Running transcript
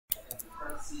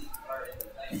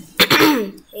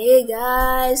Hey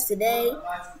guys, today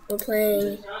we're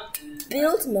playing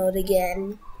build mode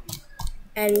again,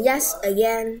 and yes,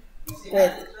 again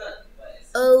with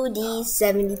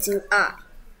OD72i.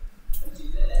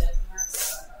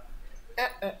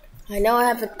 I know I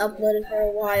haven't uploaded for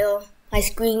a while. My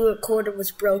screen recorder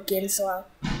was broken, so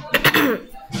I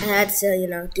had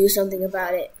to, do something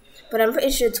about it. But I'm pretty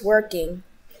sure it's working.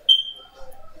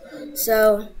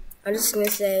 So I'm just gonna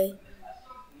say,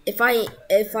 if I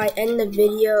end the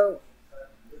video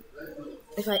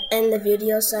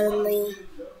suddenly,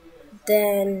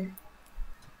 then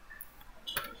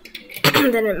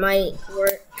then it might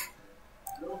work.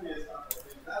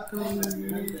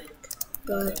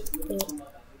 But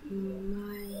it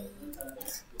might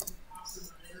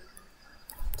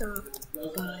stop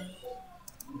by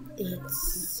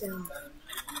itself.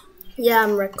 Yeah,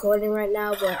 I'm recording right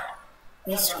now, but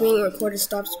the screen recorder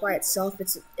stops by itself.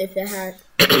 If it had.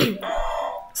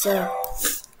 So,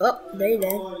 oh, there you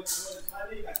go.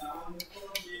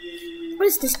 What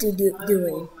is this dude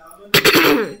doing?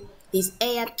 He's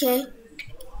AFK.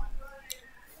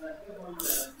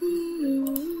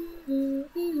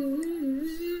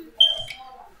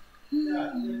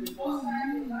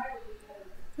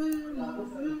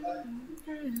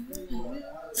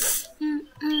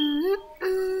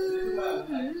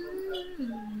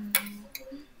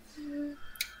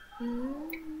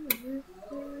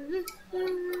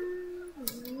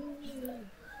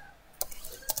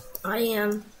 I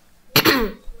am.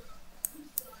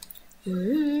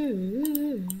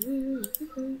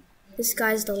 This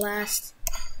guy's the last,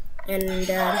 and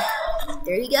there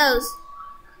he goes.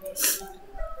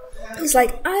 He's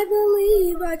like, I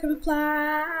believe I can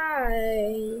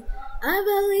fly. I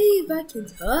believe I can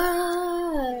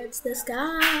touch the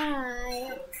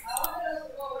sky.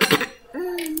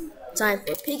 Time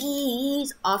for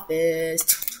Piggy's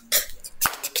office.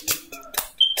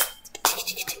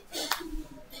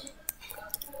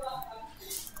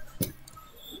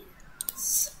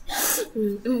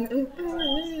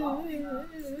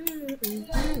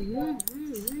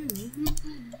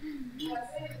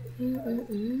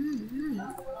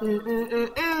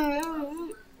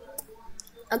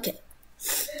 Okay,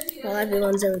 while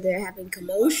everyone's over there having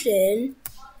commotion,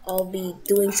 I'll be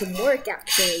doing some work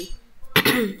actually.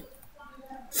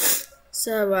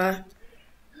 So,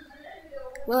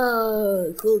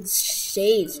 whoa, cool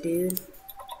shades, dude.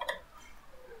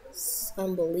 It's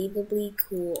unbelievably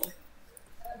cool.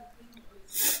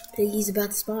 Piggy's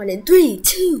about to spawn in 3,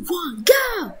 2, 1,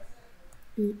 go!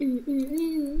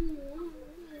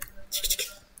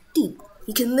 Dude,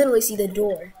 you can literally see the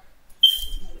door.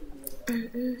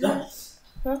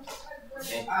 Huh?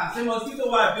 I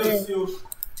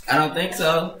don't think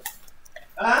so.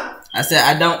 I said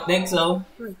I don't think so. Oh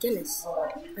my goodness.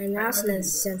 My mouse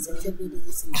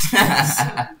sensitivities.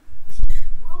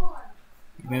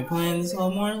 You been playing this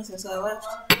whole morning since I left?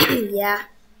 Yeah.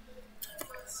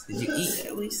 Did you eat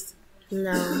at least?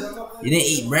 No. You didn't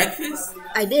eat breakfast?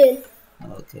 I did.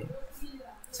 Okay.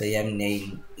 So you haven't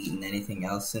eaten anything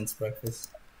else since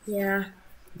breakfast? Yeah.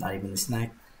 Not even a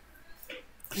snack?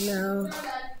 No.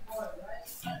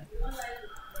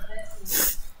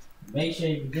 Make sure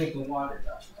you're drinking water,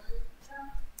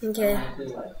 though. Okay. I do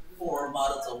like 4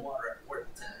 bottles of water at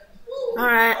work today.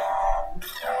 Alright.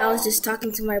 I was just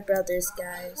talking to my brothers,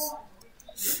 guys.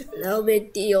 No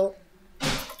big deal.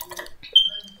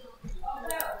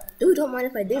 Ooh, don't mind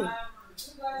if I do.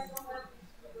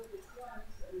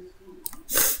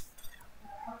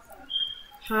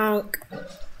 Honk.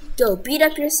 Go beat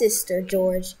up your sister,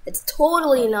 George. It's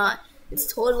totally not,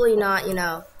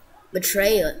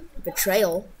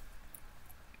 betrayal.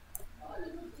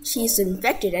 She's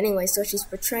infected anyway, so she's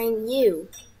betraying you.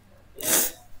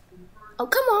 Oh,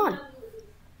 come on.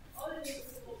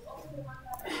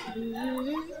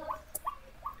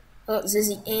 Oh,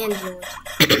 Zizzy and George.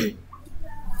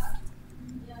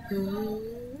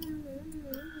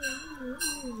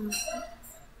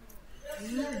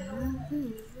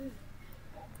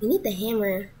 We need the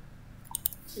hammer,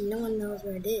 and no one knows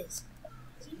where it is.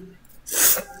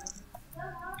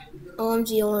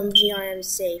 OMG, OMG, I am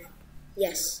safe.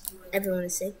 Yes, everyone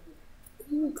is safe.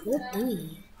 Ooh, cool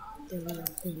thingy. The little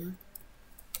thing,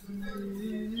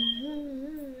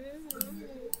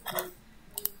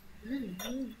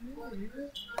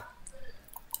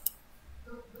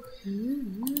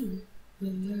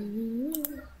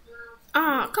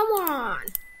 Ah, come on.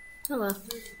 Hello.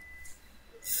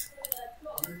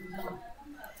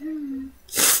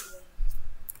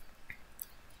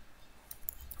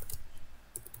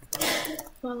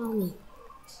 Follow me.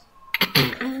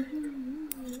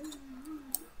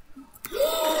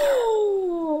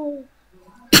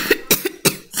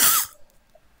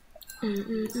 I'm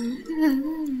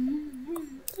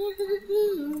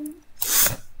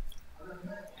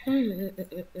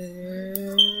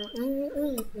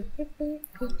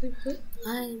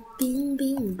bing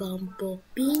bing bumble,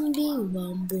 bing bing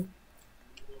bumble.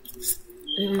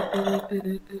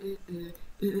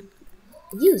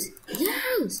 Use.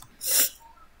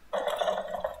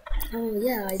 Oh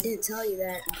yeah, I did tell you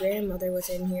that grandmother was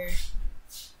in here.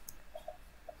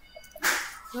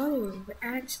 Oh, but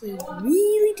actually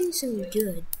really do some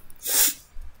good.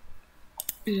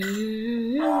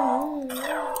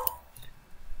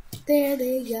 There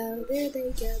they go.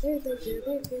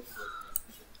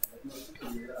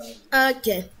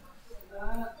 Okay.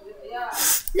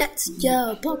 Let's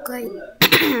go, Pokey.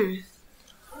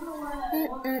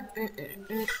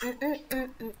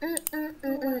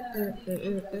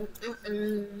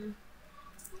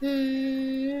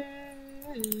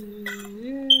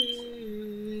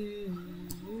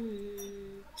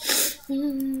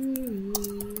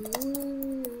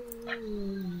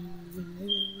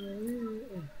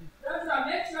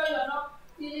 Make sure you're not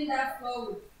filling that floor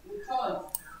with toys.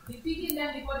 Be picking them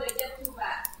before they get too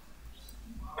bad.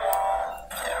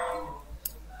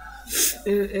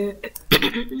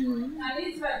 And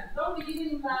Israel, don't be giving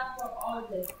him laptop all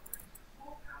day.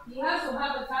 He has to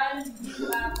have a time to give you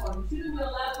laptop. You shouldn't be a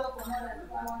laptop for more than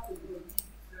 2 hours a day.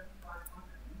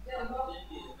 There you go.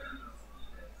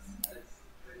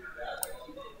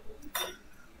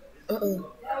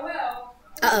 Yeah, well.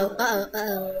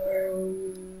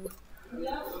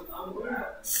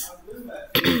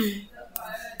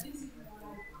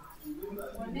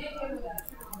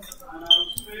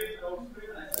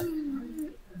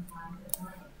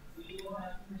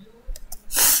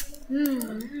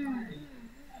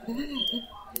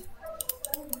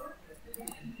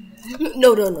 No.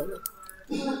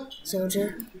 Soldier.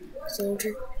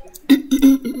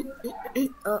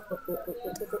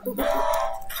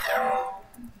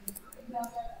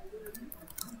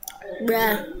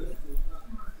 Bruh.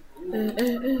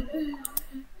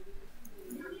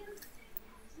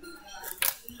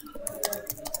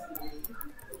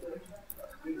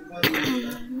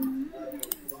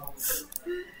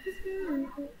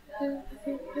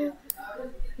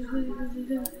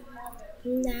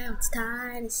 Now it's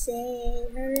time to say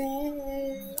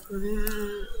hooray.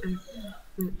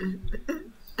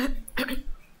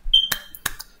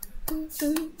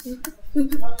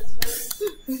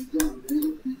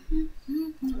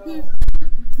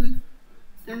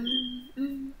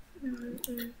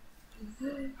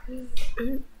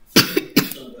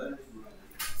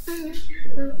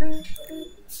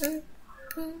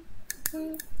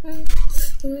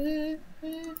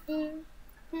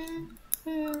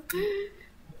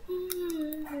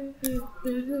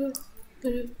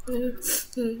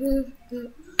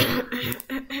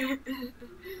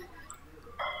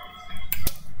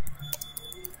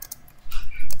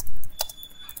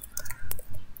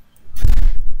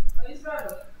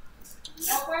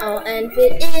 Oh, and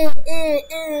fit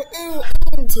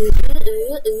into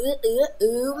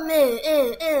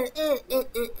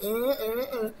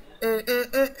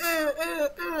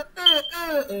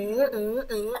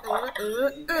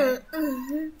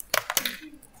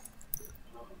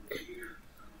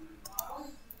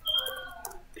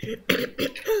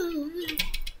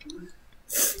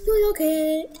you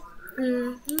okay?